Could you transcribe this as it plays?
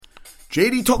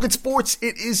JD Talking Sports.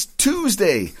 It is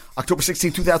Tuesday, October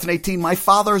 16, 2018. My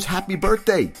father's happy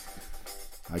birthday.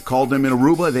 I called them in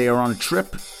Aruba. They are on a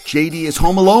trip. JD is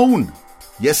home alone.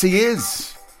 Yes, he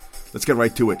is. Let's get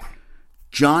right to it.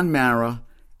 John Mara,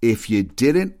 if you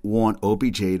didn't want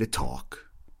OBJ to talk,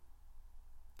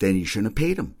 then you shouldn't have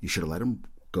paid him. You should have let him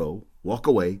go, walk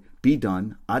away, be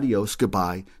done, adios,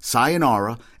 goodbye,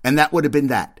 sayonara, and that would have been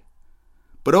that.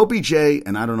 But OBJ,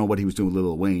 and I don't know what he was doing with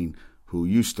Lil Wayne, who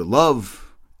used to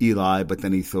love Eli, but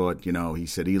then he thought, he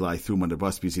said Eli threw him under the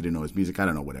bus because he didn't know his music. I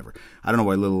don't know, whatever. I don't know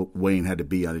why Lil Wayne had to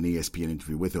be on an ESPN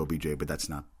interview with OBJ, but that's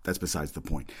besides the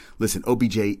point. Listen,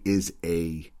 OBJ is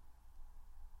a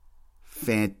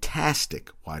fantastic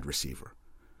wide receiver,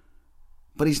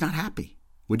 but he's not happy.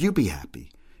 Would you be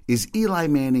happy? Is Eli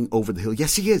Manning over the hill?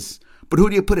 Yes, he is. But who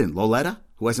do you put in? Loletta,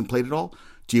 who hasn't played at all?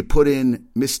 Do you put in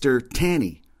Mr.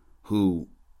 Tanny, who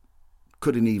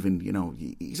couldn't even,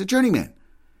 he's a journeyman.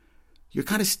 You're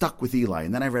kind of stuck with Eli.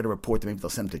 And then I read a report that maybe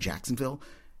they'll send him to Jacksonville.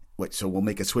 Wait, so we'll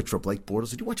make a switch for Blake Bortles.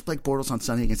 Did you watch Blake Bortles on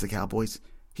Sunday against the Cowboys?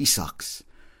 He sucks.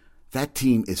 That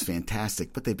team is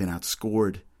fantastic, but they've been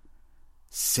outscored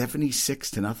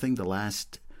 76-0 the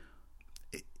last.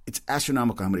 It's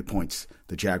astronomical how many points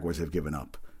the Jaguars have given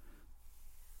up.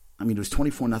 It was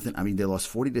 24-0. They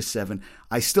lost 40-7.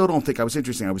 I still don't think, I was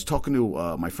interesting. I was talking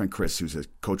to my friend Chris, who's a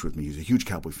coach with me. He's a huge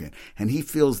Cowboy fan. And he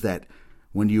feels that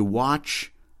when you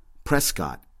watch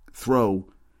Prescott throw,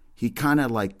 he kind of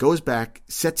like goes back,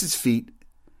 sets his feet,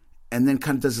 and then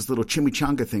kind of does this little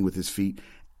chimichanga thing with his feet.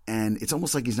 And it's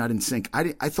almost like he's not in sync.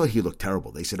 I thought he looked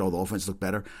terrible. They said, the offense looked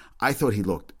better. I thought he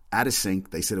looked out of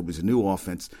sync. They said it was a new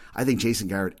offense. I think Jason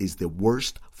Garrett is the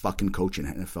worst fucking coach in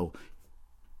the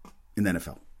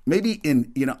NFL. Maybe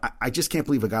I just can't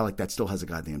believe a guy like that still has a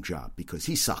goddamn job because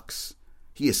he sucks.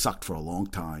 He has sucked for a long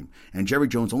time. And Jerry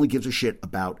Jones only gives a shit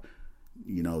about,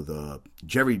 the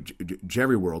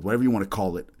Jerry world, whatever you want to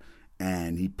call it.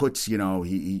 And he puts,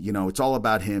 it's all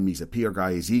about him. He's a PR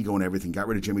guy, his ego and everything. Got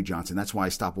rid of Jimmy Johnson. That's why I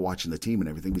stopped watching the team and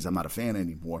everything because I'm not a fan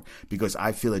anymore because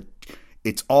I feel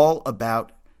it's all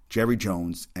about Jerry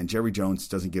Jones, and Jerry Jones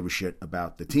doesn't give a shit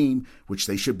about the team, which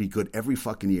they should be good every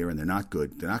fucking year, and they're not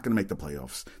good. They're not going to make the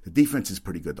playoffs. The defense is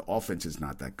pretty good. The offense is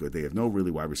not that good. They have no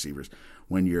really wide receivers.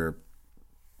 When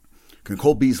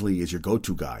Cole Beasley is your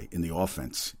go-to guy in the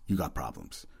offense, you got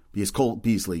problems. Because Cole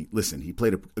Beasley, listen, he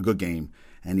played a good game,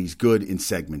 and he's good in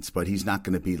segments, but he's not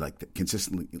going to be like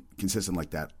consistent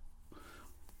like that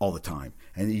all the time.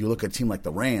 And you look at a team like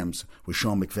the Rams with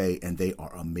Sean McVay, and they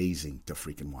are amazing to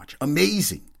freaking watch.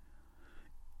 Amazing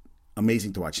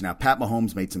to watch. Now, Pat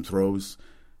Mahomes made some throws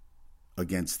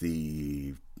against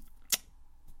the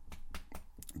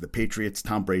Patriots.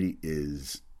 Tom Brady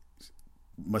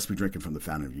must be drinking from the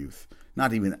fountain of youth.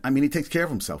 Not even, he takes care of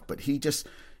himself, but he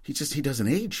doesn't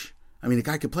age. The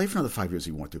guy could play for another 5 years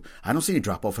if he wanted to. I don't see any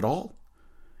drop off at all.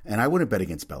 And I wouldn't bet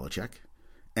against Belichick.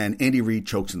 And Andy Reid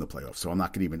chokes in the playoffs, so I'm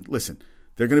not going to even listen.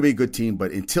 They're going to be a good team,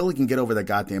 but until he can get over that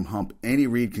goddamn hump, Andy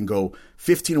Reid can go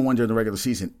 15-1 during the regular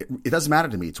season. It doesn't matter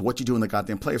to me. It's what you do in the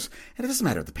goddamn playoffs. And it doesn't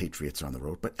matter if the Patriots are on the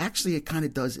road, but actually it kind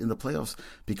of does in the playoffs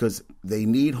because they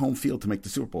need home field to make the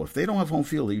Super Bowl. If they don't have home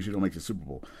field, they usually don't make the Super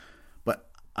Bowl. But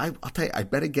I'll tell you,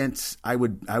 I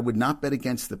would not bet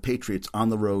against the Patriots on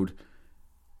the road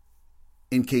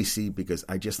in KC because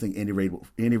I just think Andy Reid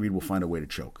will find a way to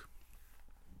choke.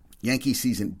 Yankee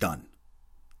season done.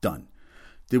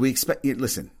 Did we expect?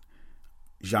 Listen,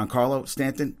 Giancarlo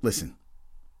Stanton. Listen,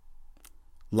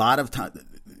 lot of time.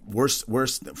 Worst.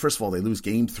 First of all, they lose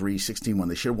Game 3, 16-1.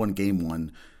 They should have won Game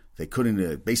 1. They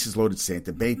couldn't. Bases loaded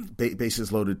Stanton.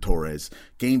 Bases loaded Torres.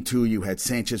 Game 2, you had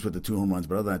Sanchez with the 2 home runs,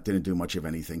 but other than that, didn't do much of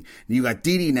anything. And you got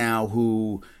Didi now,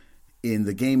 who in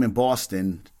the game in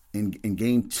Boston in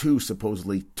Game 2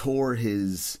 supposedly tore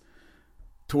his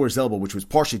elbow, which was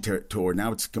partially torn.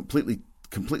 Now it's completely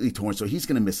torn, so he's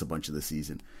going to miss a bunch of the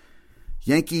season.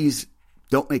 Yankees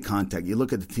don't make contact. You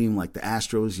look at the team like the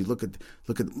Astros. You look at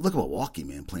Milwaukee,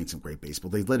 man, playing some great baseball.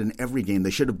 They've led in every game. They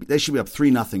should be up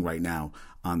 3-0 right now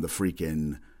on the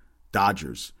freaking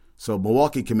Dodgers. So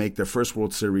Milwaukee can make their first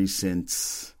World Series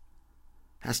since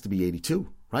has to be 82,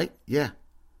 right? Yeah.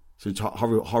 Since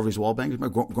Harvey's Wallbang. Remember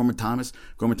Gorman Thomas?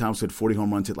 Gorman Thomas had 40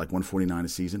 home runs, hit like 149 a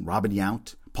season. Robin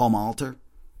Yount, Paul Molitor.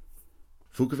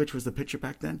 Vukovich was the pitcher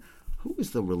back then. Who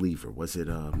was the reliever? Was it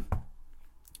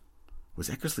was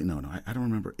Eckersley? No, I don't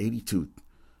remember. 82.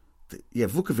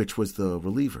 Vukovich was the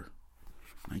reliever.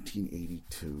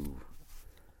 1982.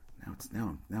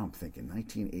 Now I'm thinking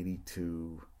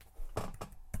 1982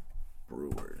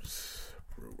 Brewers.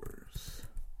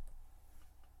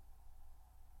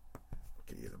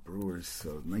 Okay, the Brewers.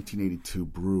 So 1982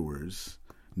 Brewers,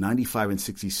 95 and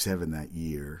 67 that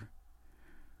year.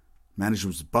 Manager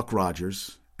was Buck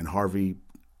Rogers and Harvey.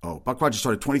 Oh, Buck Rogers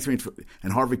started 23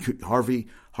 and Harvey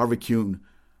Kuhn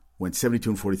went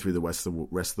 72-43 the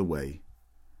rest of the way.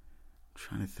 I'm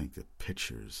trying to think the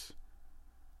pitchers.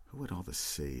 Who had all the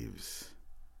saves?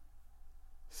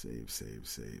 Save.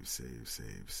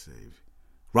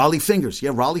 Raleigh Fingers.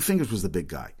 Yeah, Raleigh Fingers was the big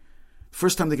guy.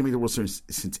 First time they can make the World Series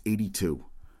since '82.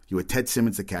 You had Ted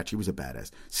Simmons, the catcher. He was a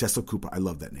badass. Cecil Cooper. I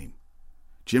love that name.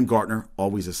 Jim Gartner,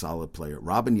 always a solid player.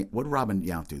 What did Robin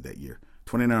Yount do that year?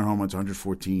 29 home runs,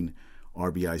 114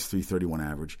 RBIs, 331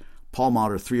 average. Paul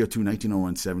Mauter, 302, 19 home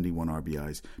runs, 71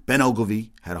 RBIs. Ben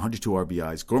Ogilvie had 102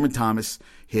 RBIs. Gorman Thomas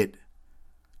hit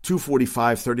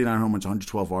 245, 39 home runs,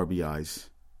 112 RBIs.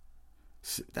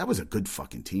 That was a good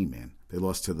fucking team, man. They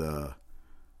lost to the...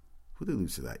 Who did they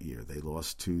lose to that year? They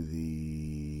lost to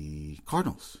the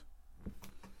Cardinals.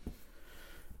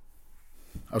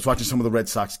 I was watching some of the Red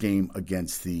Sox game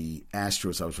against the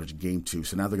Astros. I was watching game 2.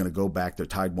 So now they're going to go back. They're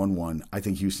tied 1-1. I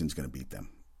think Houston's going to beat them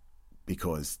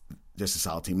because just a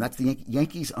solid team. That's the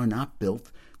Yankees are not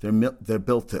built. They're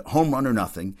built to home run or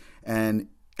nothing. And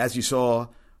as you saw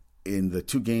in the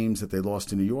 2 games that they lost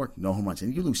to New York, no home runs.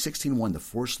 And you lose 16-1, the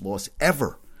first loss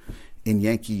ever in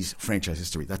Yankees franchise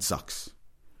history. That sucks.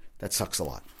 That sucks a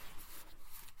lot.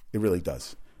 It really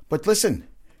does. But listen,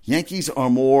 Yankees are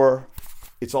more...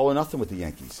 It's all or nothing with the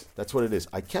Yankees. That's what it is.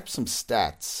 I kept some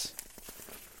stats.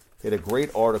 They had a great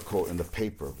article in the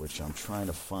paper, which I'm trying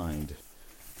to find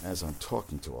as I'm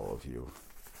talking to all of you.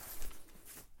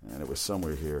 And it was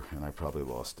somewhere here, and I probably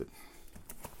lost it.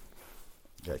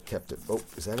 I kept it. Oh,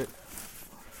 is that it?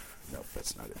 No,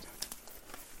 that's not it.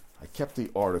 I kept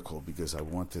the article because I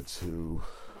wanted to...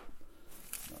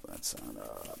 No, that's on...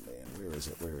 man, where is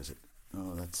it?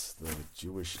 Oh, that's the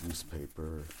Jewish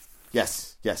newspaper.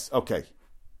 Yes, okay.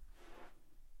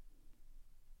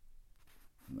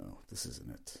 No, this isn't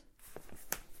it.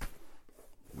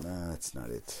 Nah, that's not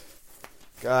it.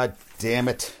 God damn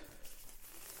it.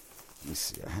 Let me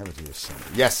see. I have it here somewhere.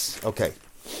 Yes, okay.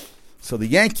 So the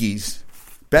Yankees,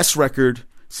 best record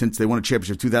since they won a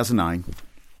championship in 2009,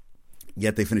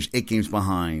 yet they finished 8 games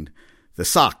behind the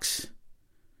Sox.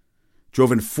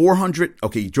 Drove in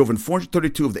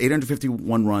 432 of the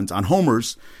 851 runs on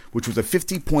homers, which was a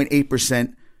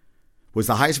 50.8%, was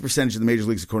the highest percentage in the major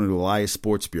leagues according to the Elias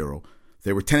Sports Bureau.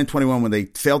 They were 10-21 when they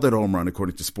failed at home run,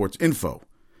 according to Sports Info.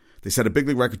 They set a big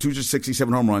league record,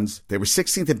 267 home runs. They were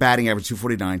 16th in batting average,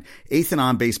 249, 8th in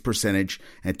on-base percentage,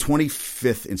 and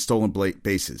 25th in stolen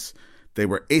bases. They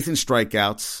were 8th in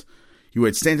strikeouts. You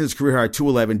had Stanton's career high,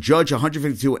 211. Judge,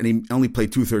 152, and he only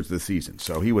played 2/3 of the season,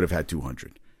 so he would have had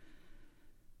 200.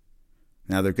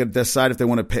 Now, they're going to decide if they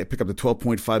want to pick up the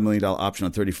 $12.5 million option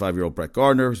on 35-year-old Brett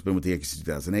Gardner, who's been with the Yankees since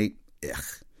 2008. Ugh.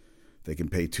 They can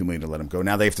pay $2 million to let him go.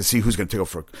 Now they have to see who's going to take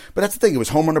over. But that's the thing. It was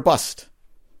home run or bust.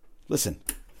 Listen,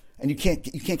 and you can't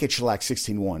get shellacked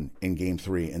 16-1 in Game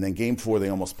 3, and then Game 4 they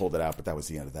almost pulled it out, but that was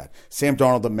the end of that. Sam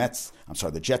Darnold,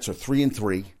 the Jets are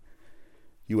 3-3.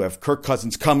 You have Kirk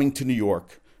Cousins coming to New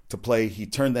York to play. He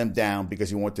turned them down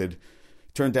because he could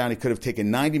have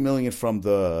taken $90 million from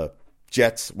the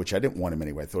Jets, which I didn't want him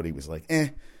anyway. I thought he was like,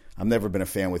 I've never been a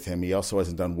fan with him. He also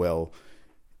hasn't done well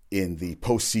in the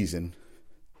postseason.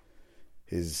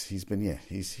 He's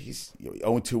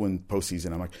 0-2 in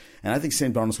postseason. And I think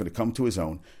Sam Darnold's going to come to his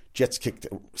own. Jets kicked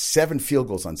 7 field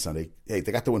goals on Sunday. Hey,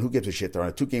 they got the win. Who gives a shit? They're on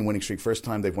a 2-game winning streak. First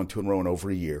time they've won 2 in a row in over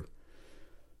a year.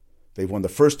 They've won the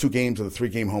first 2 games of the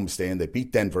 3-game homestand. They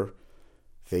beat Denver.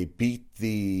 They beat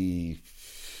the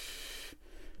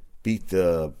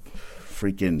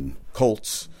freaking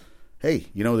Colts. Hey,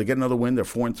 they get another win. They're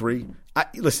 4-3.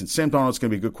 Listen, Sam Darnold's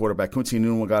going to be a good quarterback. Quincy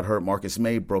Newman got hurt. Marcus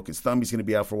May broke his thumb. He's going to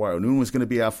be out for a while. Newman was going to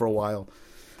be out for a while.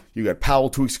 You got Powell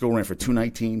 2 weeks ago, ran for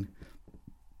 219.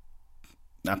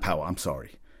 Not Powell. I'm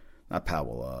sorry. Not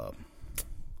Powell.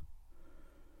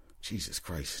 Jesus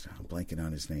Christ. I'm blanking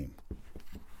on his name.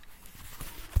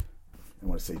 I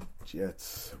want to say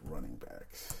Jets running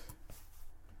backs.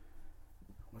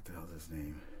 What the hell is his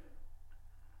name?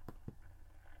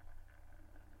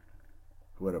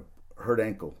 Who had a hurt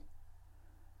ankle.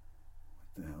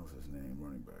 What the hell is his name?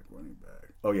 Running back.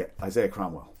 Oh, yeah, Isaiah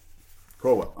Crowell.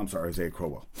 Isaiah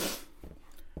Crowell.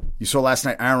 You saw last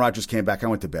night, Aaron Rodgers came back. I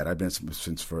went to bed. I've been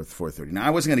since 4:30. Now, I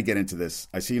wasn't going to get into this.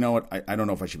 I see, you know what? I don't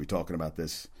know if I should be talking about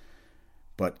this,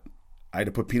 but I had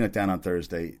to put Peanut down on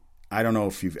Thursday. I don't know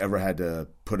if you've ever had to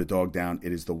put a dog down.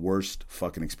 It is the worst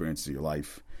fucking experience of your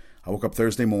life. I woke up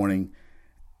Thursday morning,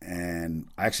 and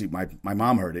my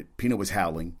mom heard it. Peanut was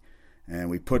howling. And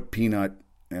we put Peanut,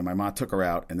 and my mom took her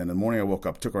out. And then in the morning I woke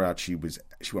up, took her out. She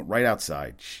went right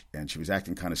outside, and she was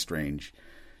acting kind of strange.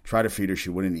 Tried to feed her. She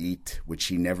wouldn't eat, which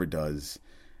she never does.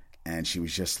 and she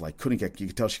was just like, you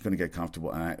could tell she couldn't get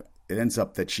comfortable. And it ends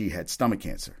up that she had stomach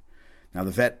cancer. Now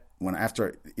the vet,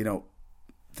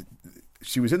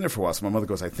 she was in there for a while. So my mother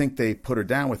goes, I think they put her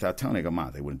down without telling her. I go,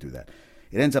 Ma, they wouldn't do that.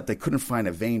 It ends up they couldn't find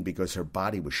a vein because her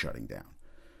body was shutting down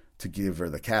to give her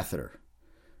the catheter.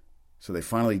 So they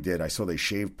finally did. I saw they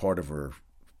shaved part of her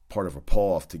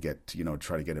paw off to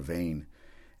try to get a vein.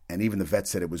 And even the vet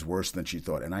said it was worse than she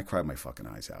thought. And I cried my fucking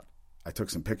eyes out. I took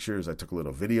some pictures. I took a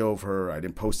little video of her. I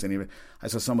didn't post any of it. I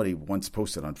saw somebody once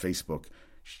posted on Facebook.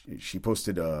 She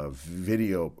posted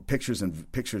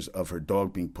pictures of her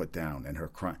dog being put down and her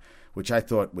crying, which I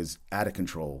thought was out of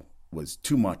control, was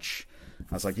too much.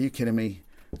 I was like, are you kidding me?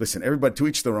 Listen, everybody, to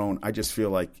each their own. I just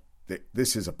feel like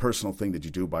this is a personal thing that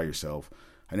you do by yourself.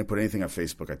 I didn't put anything on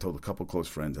Facebook. I told a couple close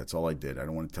friends. That's all I did. I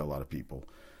don't want to tell a lot of people.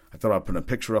 I thought I'd put a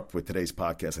picture up with today's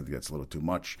podcast. I think that's a little too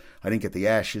much. I didn't get the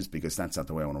ashes because that's not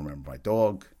the way I want to remember my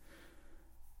dog.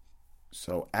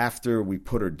 So after I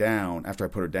put her down,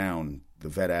 the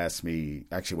vet asked me,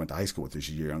 actually went to high school with her,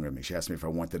 she's a year younger than me. She asked me if I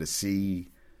wanted to see,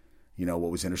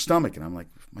 what was in her stomach. And I'm like,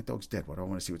 my dog's dead. Why do I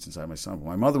want to see what's inside my stomach? Well,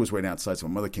 my mother was waiting outside, so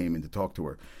my mother came in to talk to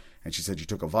her. And she said she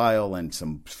took a vial and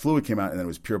some fluid came out, and then it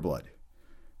was pure blood.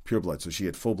 Pure blood. So she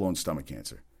had full-blown stomach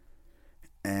cancer.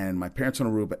 And my parents on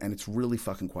Aruba, and it's really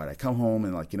fucking quiet. I come home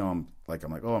and I'm like,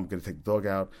 oh, I'm going to take the dog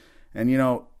out. And,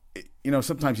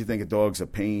 sometimes you think a dog's a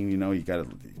pain, you got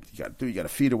to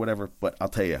feed her, whatever. But I'll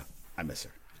tell you, I miss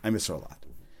her. I miss her a lot.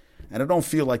 And I don't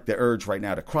feel like the urge right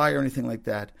now to cry or anything like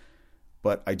that,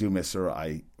 but I do miss her.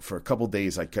 For a couple of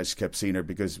days, I just kept seeing her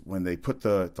because when they put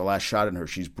the last shot in her,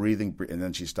 she's breathing, and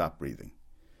then she stopped breathing.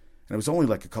 And it was only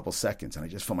like a couple seconds, and I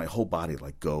just felt my whole body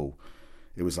go.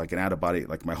 It was like an out-of-body,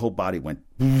 like my whole body went.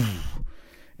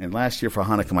 And last year for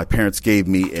Hanukkah, my parents gave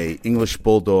me a English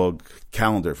Bulldog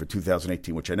calendar for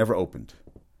 2018, which I never opened.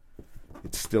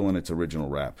 It's still in its original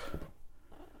wrap.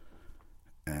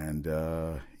 And,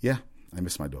 I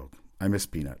miss my dog. I miss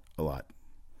Peanut a lot.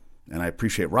 And I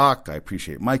appreciate Rock. I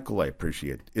appreciate Michael. I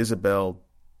appreciate Isabel,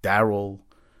 Daryl,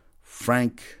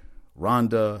 Frank,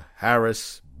 Rhonda,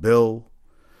 Harris, Bill,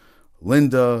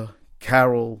 Linda,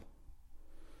 Carol.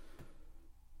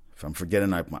 If I'm forgetting,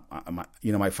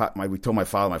 we told my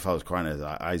father was crying his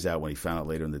eyes out when he found out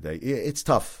later in the day. It's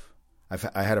tough.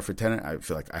 I had her for 10, I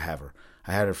feel like I have her.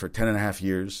 I had her for 10 and a half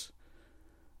years.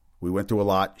 We went through a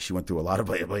lot. She went through a lot of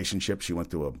relationships. She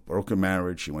went through a broken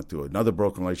marriage. She went through another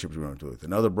broken relationship. She went through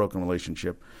another broken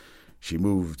relationship. She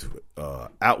moved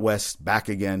out west, back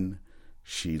again.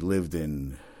 She lived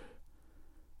in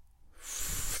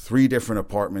 3 different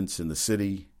apartments in the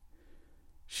city.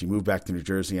 She moved back to New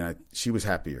Jersey, and she was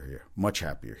happier here, much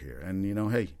happier here. And,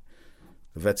 hey,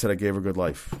 the vet said I gave her a good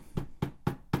life.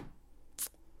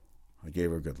 I gave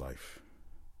her a good life.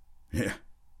 Yeah.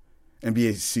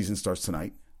 NBA season starts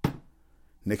tonight.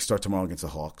 Knicks start tomorrow against the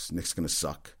Hawks. Knicks going to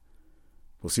suck.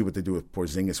 We'll see what they do with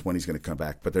Porzingis when he's going to come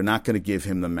back. But they're not going to give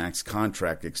him the max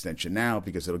contract extension now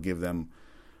because it'll give them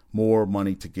more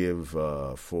money to give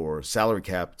for salary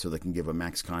cap so they can give a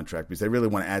max contract because they really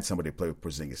want to add somebody to play with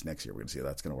Porzingis next year. We're going to see how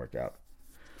that's going to work out.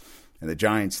 And the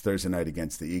Giants Thursday night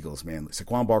against the Eagles, man.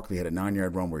 Saquon Barkley had a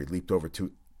 9-yard run where he leaped over 2.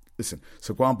 Listen,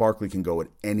 Saquon Barkley can go at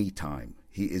any time.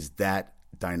 He is that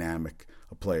dynamic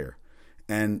a player.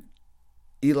 And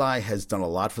Eli has done a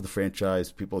lot for the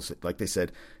franchise. People, like they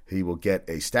said, he will get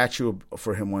a statue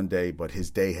for him one day, but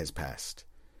his day has passed.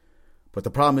 But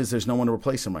the problem is there's no one to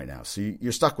replace him right now. So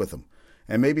you're stuck with him.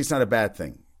 And maybe it's not a bad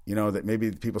thing. That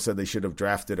maybe people said they should have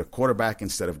drafted a quarterback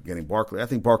instead of getting Barkley. I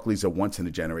think Barkley's a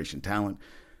once-in-a-generation talent.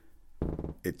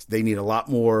 They need a lot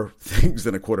more things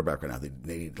than a quarterback right now.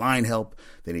 They need line help.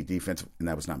 They need defense. And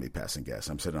that was not me passing gas.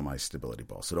 I'm sitting on my stability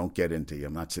ball. So don't get into it.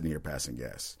 I'm not sitting here passing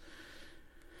gas.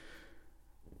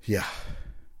 Yeah.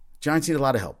 Giants need a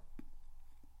lot of help.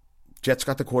 Jets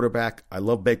got the quarterback. I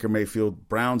love Baker Mayfield.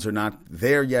 Browns are not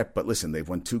there yet, but listen, they've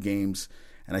won 2 games.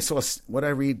 And I saw what I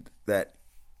read that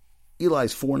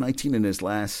Eli's 4-19 in his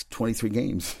last 23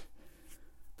 games.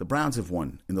 The Browns have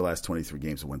won in the last 23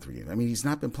 games and won 3 games. I mean, he's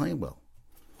not been playing well.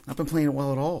 Not been playing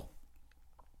well at all.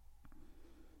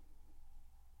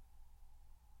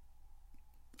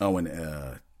 Oh, and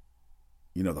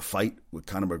the fight with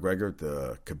Conor McGregor,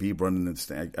 the Khabib running in the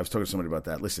stand. I was talking to somebody about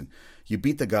that. Listen, you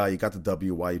beat the guy, you got the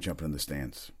W, why are you jumping in the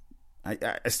stands? I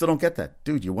still don't get that.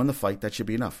 Dude, you won the fight, that should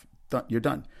be enough. You're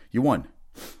done. You won.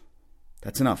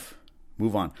 That's enough.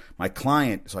 Move on. My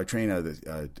client, so I train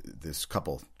this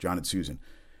couple, John and Susan,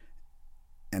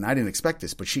 and I didn't expect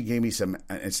this, but she gave me some,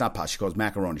 it's not pasta, she calls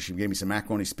macaroni. She gave me some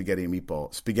macaroni, spaghetti, and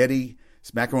meatball. Spaghetti,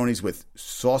 It's macaronis with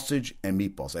sausage and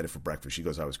meatballs. I had it for breakfast. She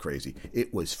goes, I was crazy.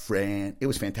 It was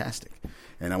fantastic.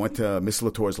 And I went to Miss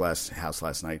Latour's house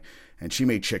last night, and she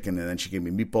made chicken, and then she gave me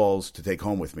meatballs to take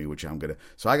home with me, which I'm going to.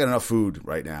 So I got enough food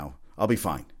right now. I'll be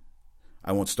fine.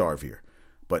 I won't starve here.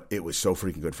 But it was so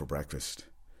freaking good for breakfast.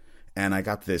 And I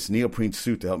got this neoprene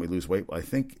suit to help me lose weight. I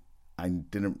think I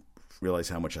didn't realize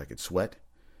how much I could sweat.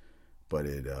 But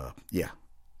it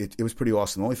was pretty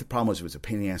awesome. The only problem was it was a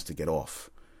pain in the ass to get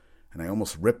off. And I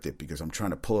almost ripped it because I'm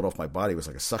trying to pull it off my body. It was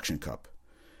like a suction cup.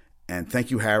 And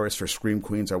thank you, Harris, for Scream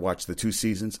Queens. I watched the 2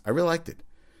 seasons. I really liked it.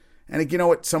 And you know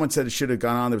what? Someone said it should have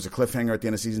gone on. There was a cliffhanger at the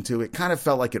end of season 2. It kind of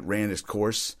felt like it ran its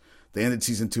course. They ended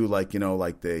season 2 like,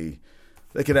 they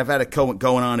could have had it going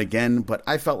on again. But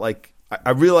I felt like I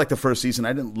really liked the first season.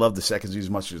 I didn't love the second season as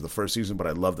much as the first season, but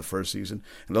I loved the first season.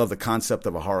 And I love the concept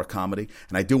of a horror comedy.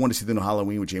 And I do want to see the new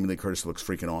Halloween with Jamie Lee Curtis. It looks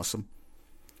freaking awesome.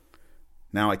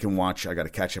 Now I can watch. I got to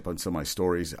catch up on some of my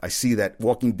stories. I see that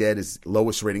Walking Dead is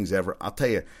lowest ratings ever. I'll tell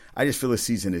you, I just feel this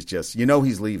season is just,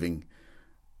 he's leaving.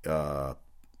 Well,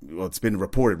 it's been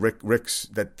reported,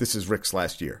 that this is Rick's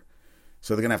last year.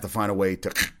 So they're going to have to find a way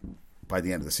to, by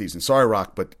the end of the season. Sorry,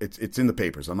 Rock, but it's in the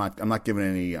papers. I'm not giving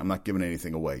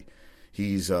anything away.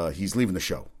 He's leaving the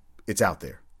show. It's out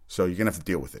there. So you're going to have to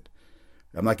deal with it.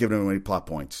 I'm not giving him any plot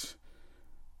points.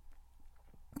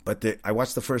 But I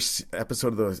watched the first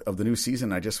episode of the new season.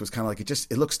 And I just was kind of like,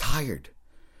 it looks tired.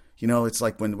 It's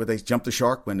like when they jump the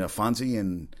shark, when Fonzie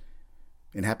and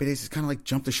in Happy Days, it's kind of like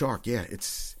jump the shark. Yeah,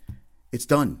 it's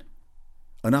done.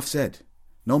 Enough said.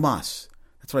 No mas.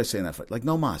 That's what I say in that fight. Like,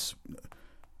 no mas.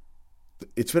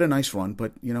 It's been a nice run,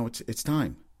 but, it's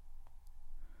time.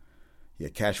 Yeah,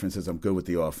 Cashman says, I'm good with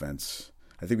the offense.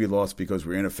 I think we lost because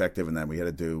we were ineffective and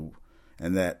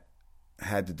that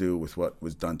had to do with what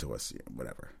was done to us. Yeah,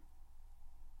 whatever.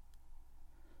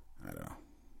 I don't know.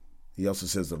 He also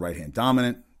says the right hand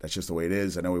dominant. That's just the way it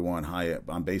is. I know we want high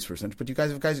on base percentage, but you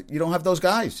don't have those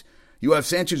guys. You have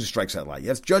Sanchez who strikes out a lot. You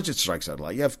have Judge that strikes out a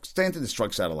lot. You have Stanton that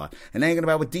strikes out a lot. And hanging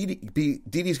about with Didi.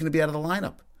 Didi's going to be out of the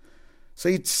lineup. So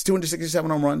it's 267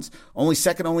 home runs,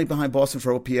 second only behind Boston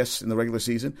for OPS in the regular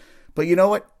season. But you know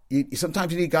what?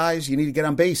 Sometimes you need guys. You need to get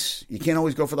on base. You can't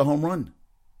always go for the home run.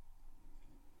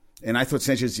 And I thought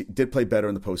Sanchez did play better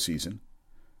in the postseason.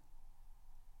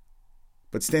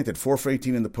 But Stanton, 4 for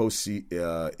 18 in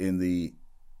the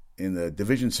in the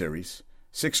division series,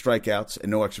 6 strikeouts and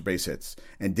no extra base hits,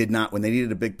 and did not, when they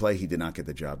needed a big play, he did not get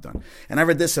the job done. And I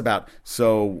read this about,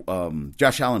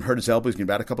 Josh Allen hurt his elbow, he's going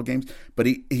to be out a couple games, but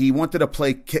he wanted to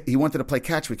play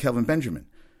catch with Kelvin Benjamin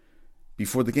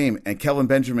before the game, and Kelvin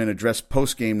Benjamin addressed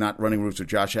post-game not running routes with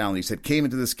Josh Allen. He said, came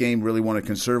into this game, really want to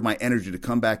conserve my energy to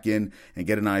come back in and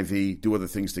get an IV, do other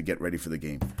things to get ready for the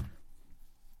game.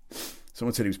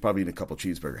 Someone said he was probably eating a couple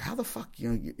cheeseburgers. How the fuck,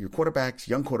 your quarterbacks,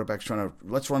 young quarterbacks trying to,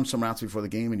 let's run some routes before the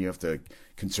game and you have to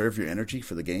conserve your energy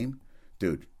for the game?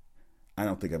 Dude, I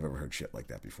don't think I've ever heard shit like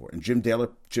that before. And Jim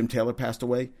Taylor passed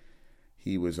away.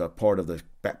 He was a part of the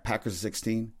Packers of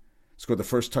 16, scored the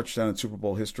first touchdown in Super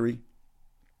Bowl history.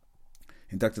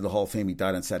 Inducted to the Hall of Fame. He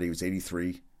died on Saturday. He was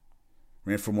 83.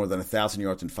 Ran for more than 1,000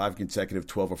 yards in 5 consecutive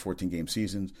 12 or 14 game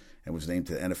seasons and was named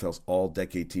to the NFL's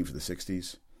all-decade team for the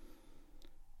 60s.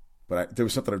 But there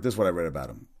was something, this is what I read about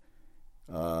him.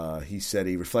 He said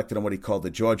he reflected on what he called the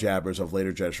jaw jabbers of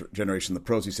later generation, the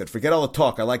pros. He said, forget all the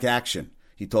talk. I like action.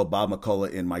 He told Bob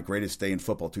McCullough in My Greatest Day in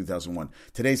Football 2001.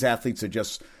 Today's athletes are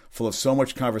just full of so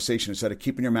much conversation instead of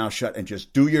keeping your mouth shut and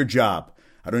just do your job.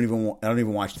 I don't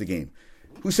even watch the game.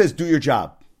 Who says do your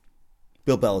job?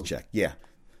 Bill Belichick. Yeah.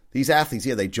 These athletes,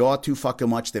 they jaw too fucking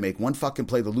much. They make one fucking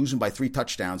play. They're losing by 3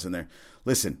 touchdowns in there.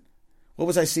 Listen, what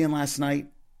was I seeing last night?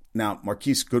 Now,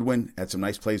 Marquise Goodwin had some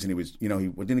nice plays, and he was, he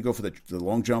didn't go for the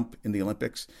long jump in the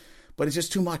Olympics, but it's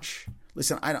just too much.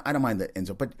 Listen, I don't mind the end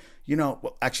zone, but,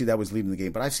 actually that was leading the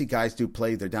game. But I see guys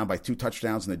play, they're down by 2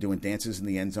 touchdowns, and they're doing dances in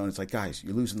the end zone. It's like, guys,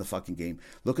 you're losing the fucking game.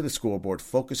 Look at the scoreboard,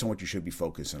 focus on what you should be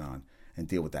focusing on, and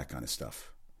deal with that kind of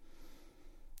stuff.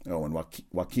 Oh, and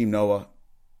Joakim Noah,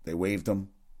 they waived him.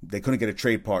 They couldn't get a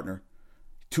trade partner.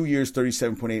 2 years,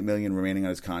 $37.8 million remaining on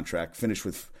his contract. Finished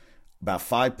with about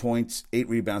 5 points, 8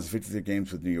 rebounds in 53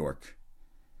 games with New York.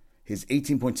 His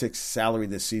 $18.6 salary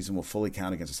this season will fully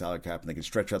count against the salary cap, and they can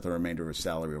stretch out the remainder of his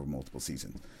salary over multiple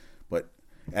seasons. But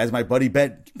as my buddy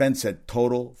Ben said,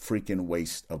 total freaking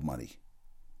waste of money.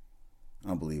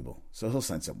 Unbelievable. So he'll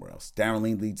sign somewhere else. Darren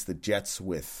Lee leads the Jets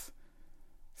with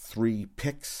 3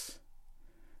 picks.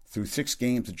 Through 6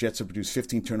 games, the Jets have produced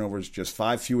 15 turnovers, just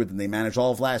 5 fewer than they managed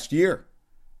all of last year.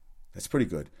 That's pretty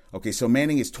good. Okay, so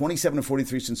Manning is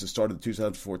 27-43 since the start of the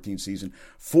 2014 season,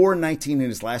 4-19 in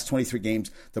his last 23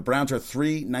 games. The Browns are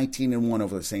 3-19-1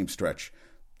 over the same stretch.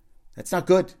 That's not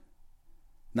good.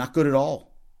 Not good at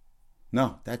all.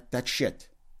 No, that's shit.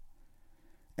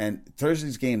 And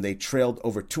Thursday's game, they trailed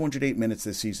over 208 minutes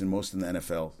this season, most in the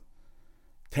NFL.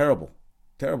 Terrible.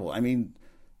 Terrible. I mean,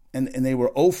 and they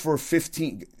were 0 for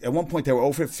 15. At one point, they were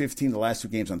 0 for 15 the last two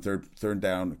games on third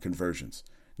down conversions.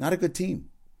 Not a good team.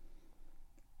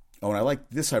 Oh, and I like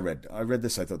this I read. I read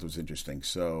this, I thought was interesting.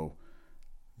 So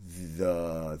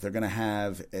they're going to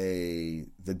have the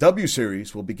W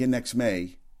Series will begin next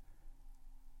May.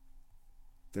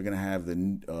 They're going to have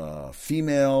the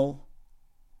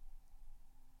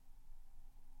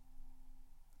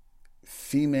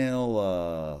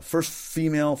first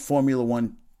female Formula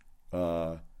One,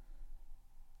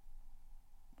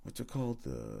 what's it called?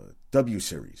 The W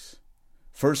Series.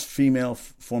 First female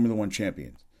Formula One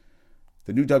champion.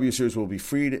 The new W Series will be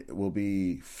free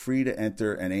to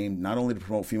enter and aim not only to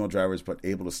promote female drivers, but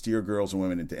able to steer girls and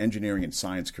women into engineering and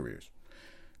science careers.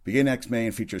 Begin next May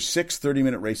and features 6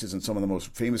 30-minute races on some of the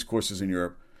most famous courses in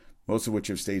Europe, most of which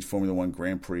have staged Formula One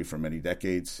Grand Prix for many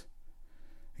decades.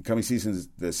 In coming seasons,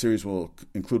 the series will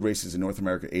include races in North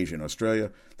America, Asia, and Australia.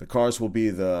 The cars will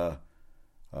be the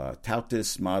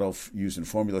Tautis model used in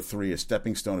Formula 3, a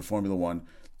stepping stone of Formula 1.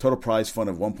 Total prize fund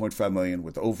of $1.5 million,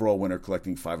 with the overall winner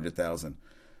collecting $500,000.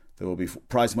 There will be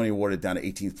prize money awarded down to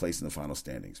 18th place in the final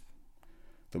standings.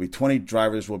 There will be 20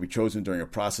 drivers will be chosen during a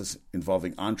process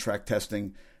involving on-track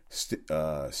testing,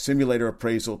 simulator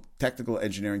appraisal, technical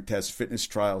engineering tests, fitness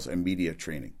trials, and media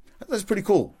training. That's pretty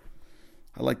cool.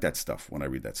 I like that stuff when I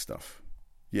read that stuff.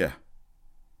 Yeah.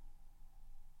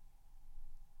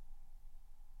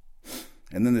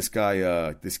 And then this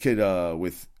guy, this kid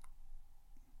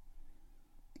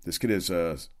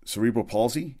is cerebral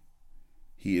palsy.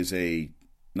 He is a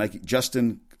Nike.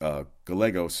 Justin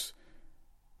Gallegos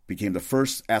became the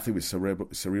first athlete with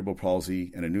cerebral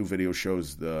palsy, and a new video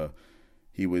shows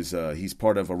he's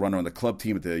part of a runner on the club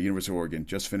team at the University of Oregon.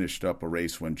 Just finished up a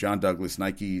race when John Douglas,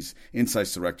 Nike's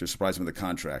insights director, surprised him with a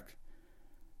contract.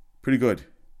 Pretty good.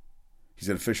 He's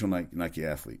an official Nike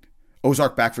athlete.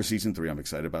 Ozark back for season 3. I'm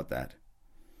excited about that.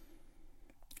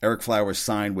 Eric Flowers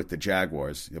signed with the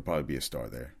Jaguars. He'll probably be a star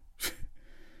there.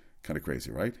 Kind of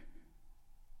crazy, right?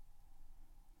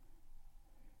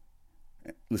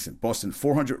 Listen, Boston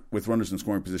 400 with runners in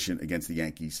scoring position against the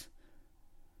Yankees.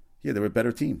 Yeah, they were a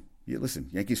better team. Yeah, listen,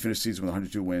 Yankees finished the season with a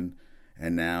 102 win,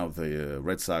 and now the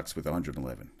Red Sox with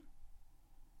 111.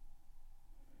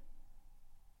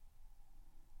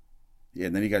 Yeah,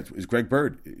 and then is Greg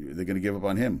Bird. They're going to give up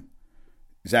on him.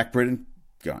 Zach Britton,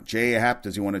 gone. J.A. Happ,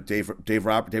 does he want to? David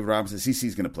Robinson,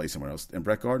 CC's going to play somewhere else. And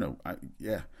Brett Gardner,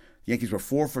 yeah. The Yankees were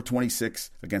 4 for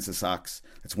 26 against the Sox.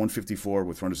 That's 154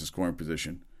 with runners in scoring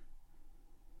position.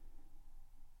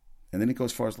 And then it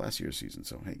goes as far as last year's season.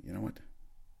 So, hey, you know what?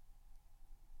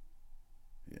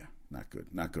 Yeah, not good.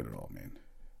 Not good at all, man.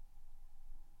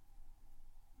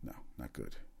 No, not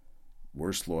good.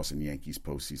 Worst loss in Yankees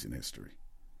postseason history.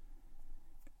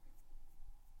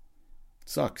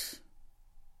 Sucks.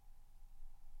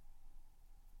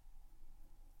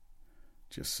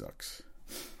 Just sucks.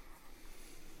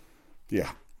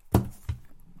 Yeah.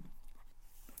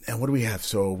 And what do we have?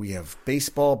 So we have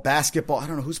baseball, basketball. I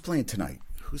don't know who's playing tonight.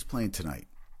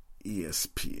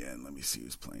 ESPN. Let me see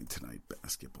who's playing tonight.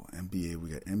 Basketball. NBA. We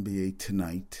got NBA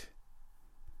tonight.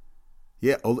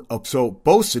 Yeah. So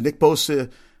Nick Bosa,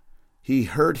 he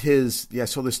hurt his. Yeah, I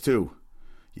saw this too.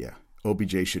 Yeah.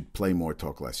 OBJ should play more,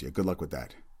 talk less. Yeah, good luck with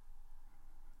that.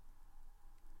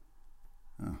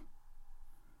 Oh.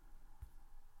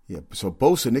 Yeah, so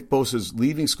Nick Bosa's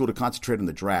leaving school to concentrate on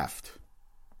the draft.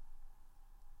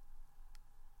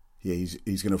 Yeah,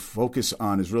 he's going to focus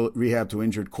on his rehab to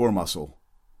injured core muscle.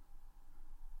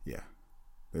 Yeah,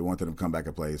 they wanted him to come back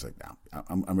and play. He's like, no,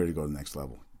 I'm ready to go to the next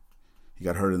level. He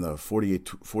got hurt in the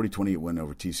 40-28 win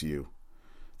over TCU.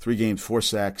 3 games, 4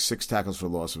 sacks, 6 tackles for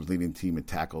loss. Was leading the team in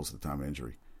tackles at the time of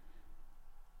injury.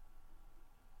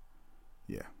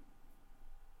 Yeah.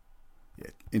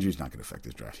 Yeah, injury's not going to affect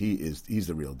his draft. He's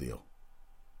the real deal.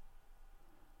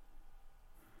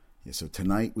 Yeah, so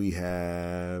tonight we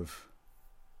have.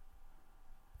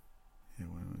 Yeah,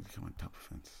 come on, top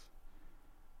offense.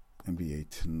 NBA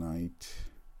tonight.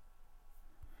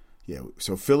 Yeah,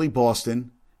 so Philly,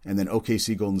 Boston, and then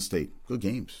OKC, Golden State. Good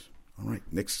games. All right,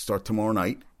 Knicks start tomorrow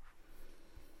night.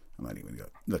 I'm not even going to go.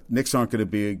 Look, Knicks aren't going to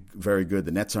be very good.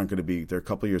 The Nets aren't going to be. They're a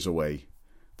couple years away.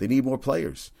 They need more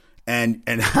players. And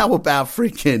how about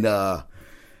freaking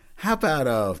how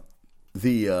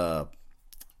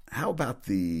about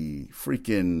the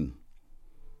freaking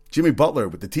Jimmy Butler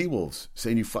with the T-Wolves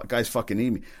saying you guys fucking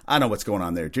need me. I know what's going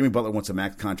on there. Jimmy Butler wants a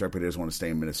max contract, but he doesn't want to stay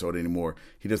in Minnesota anymore.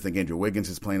 He doesn't think Andrew Wiggins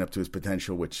is playing up to his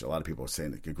potential, which a lot of people are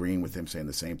saying, agreeing with him, saying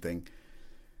the same thing.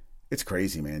 It's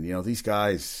crazy, man. You know, these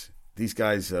guys,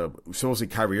 supposedly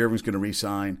Kyrie Irving's going to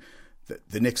re-sign.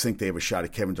 The Knicks think they have a shot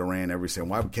at Kevin Durant. Everybody's saying,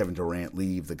 why would Kevin Durant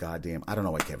leave the goddamn... I don't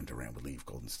know why Kevin Durant would leave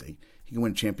Golden State. He can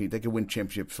win They could win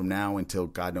championships from now until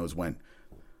God knows when.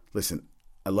 Listen,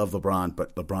 I love LeBron,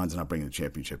 but LeBron's not bringing the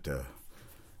championship to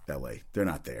L.A. They're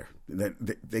not there.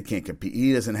 They can't compete.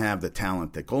 He doesn't have the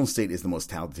talent. That Golden State is the most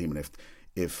talented team, and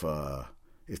if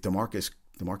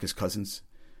DeMarcus Cousins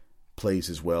plays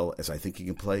as well as I think he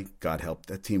can play, God help,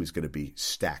 that team is going to be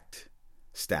stacked.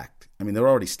 I mean, they're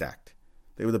already stacked.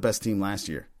 They were the best team last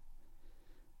year.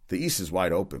 The East is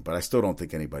wide open, but I still don't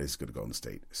think anybody's going to go in the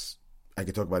State. I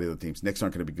could talk about the other teams. Knicks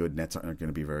aren't going to be good. Nets aren't going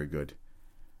to be very good.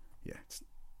 Yeah,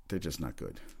 they're just not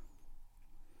good.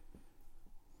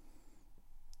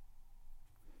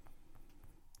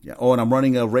 Yeah. Oh, and I'm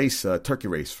running a race, a turkey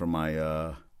race for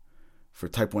my for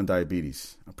type 1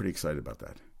 diabetes. I'm pretty excited about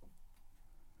that.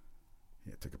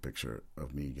 Yeah, took a picture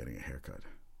of me getting a haircut.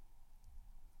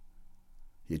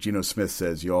 Yeah, Geno Smith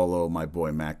says, you all owe my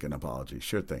boy Mac an apology.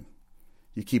 Sure thing.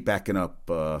 You keep backing up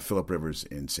Phillip Rivers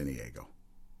in San Diego.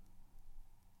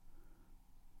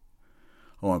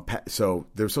 Oh, and so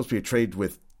there was supposed to be a trade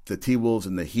with the T-Wolves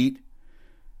and the Heat,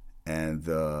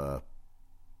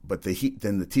 but the Heat,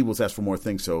 then the T-Wolves asked for more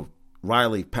things. So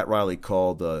Pat Riley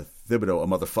called Thibodeau a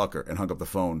motherfucker and hung up the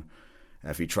phone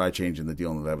after he tried changing the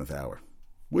deal in the 11th hour,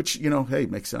 which, you know, hey,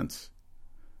 makes sense.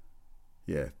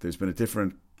 Yeah, there's been a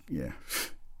different, yeah,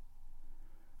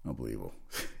 unbelievable.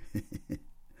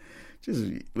 Just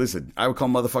listen, I would call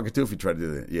him motherfucker too if he tried to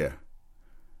do that. Yeah,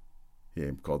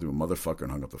 he called him a motherfucker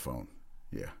and hung up the phone.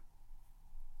 Yeah.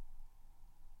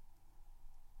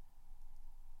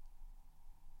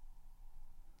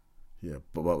 Yeah,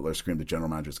 Butler screamed at general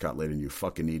manager Scott Layden, you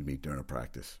fucking need me during a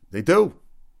practice. They do.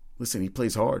 Listen, he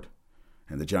plays hard.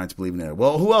 And the Giants believe in it.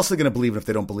 Well, who else are they going to believe in if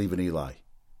they don't believe in Eli?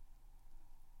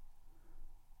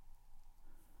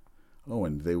 Oh,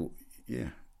 and they, yeah.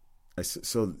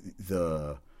 So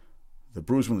the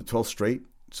Brewers won the 12th straight.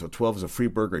 So 12 is a free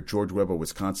burger at George Weber,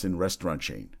 Wisconsin restaurant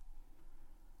chain.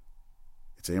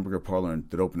 It's a hamburger parlor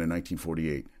that opened in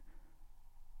 1948.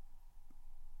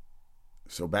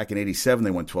 So back in '87,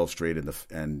 they won 12 straight, and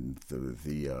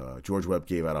the George Webb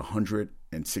gave out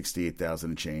 168,000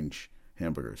 and change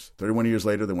hamburgers. 31 years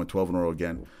later, they won 12 in a row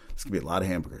again. It's gonna be a lot of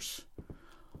hamburgers.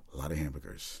 A lot of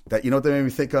hamburgers. That, you know what they made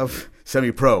me think of?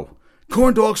 Semi-pro.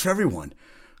 Corn dogs for everyone.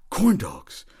 Corn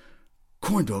dogs.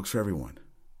 Corn dogs for everyone.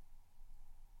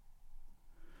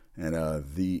 And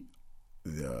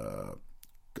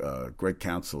Greg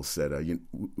Counsell said,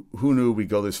 who knew we'd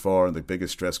go this far, and the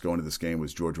biggest stress going into this game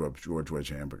was George Wedge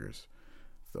hamburgers.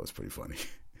 That was pretty funny.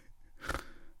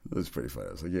 That was pretty funny.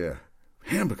 I was like, yeah,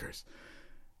 hamburgers.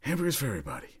 Hamburgers for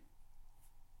everybody.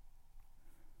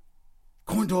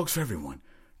 Corn dogs for everyone.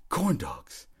 Corn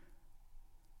dogs.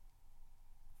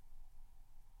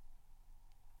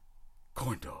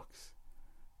 Corn dogs.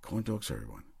 Corn dogs for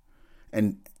everyone.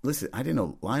 And listen, I didn't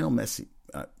know Lionel Messi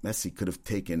could have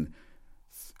taken...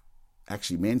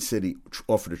 Actually, Man City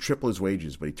offered to triple his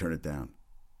wages, but he turned it down.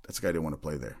 That's the guy who didn't want to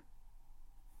play there.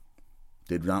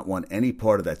 Did not want any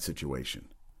part of that situation.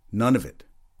 None of it.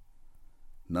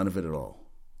 None of it at all.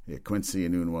 Yeah, Quincy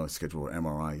Enunwa scheduled for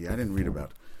MRI. Yeah, I didn't read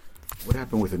about what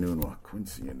happened with Enunwa.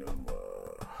 Quincy Enunwa.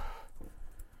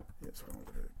 Yes,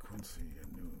 Quincy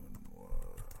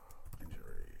Enunwa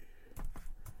injury.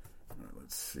 All right,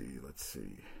 let's see.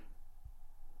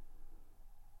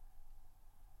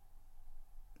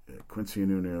 Yeah, Quincy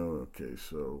Enunwa. Okay,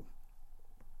 so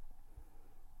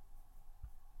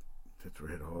hits were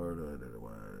hit hard.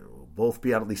 Will both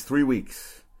be out at least 3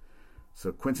 weeks.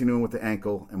 So Quincy Enunwa with the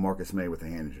ankle and Marcus May with the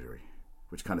hand injury,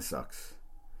 which kind of sucks.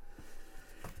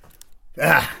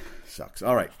 Sucks.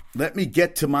 All right, let me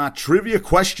get to my trivia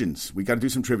questions. We got to do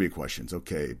some trivia questions.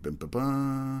 Okay,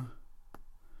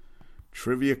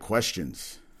 trivia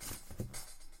questions.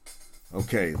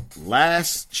 Okay,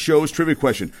 last show's trivia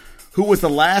question. Who was the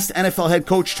last NFL head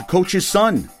coach to coach his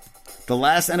son? The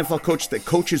last NFL coach that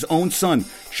coached his own son.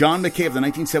 Sean McKay of the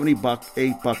 1978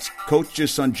 Bucs coached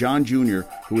his son, John Jr.,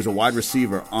 who was a wide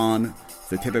receiver on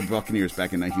the Tampa Bay Buccaneers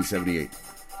back in 1978.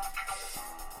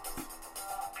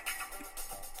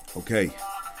 Okay.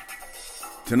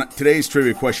 Today's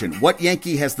trivia question. What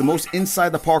Yankee has the most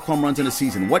inside-the-park home runs in a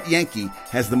season? What Yankee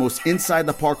has the most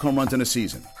inside-the-park home runs in a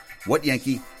season? What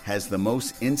Yankee has the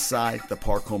most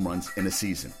inside-the-park home runs in a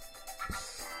season?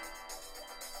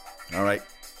 All right.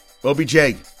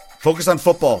 OBJ, focus on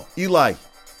football. Eli,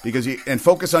 and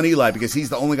focus on Eli because he's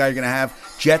the only guy you're going to have.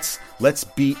 Jets, let's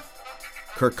beat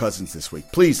Kirk Cousins this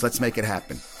week. Please, let's make it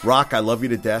happen. Rock, I love you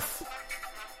to death.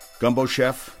 Gumbo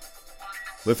Chef,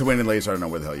 Lithuanian Laser, I don't know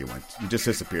where the hell you went. You just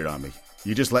disappeared on me.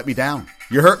 You just let me down.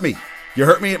 You hurt me. You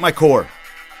hurt me at my core.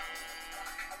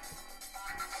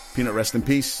 Peanut, rest in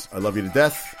peace. I love you to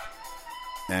death.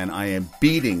 And I am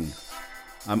beating.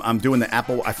 I'm doing the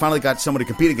Apple. I finally got somebody to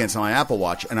compete against on my Apple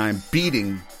Watch, and I'm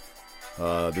beating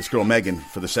this girl Megan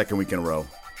for the second week in a row.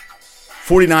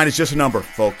 49 is just a number,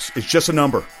 folks. It's just a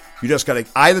number. You just got to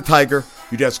eye the tiger.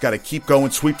 You just got to keep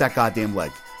going. Sweep that goddamn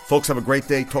leg. Folks, have a great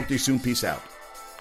day. Talk to you soon. Peace out.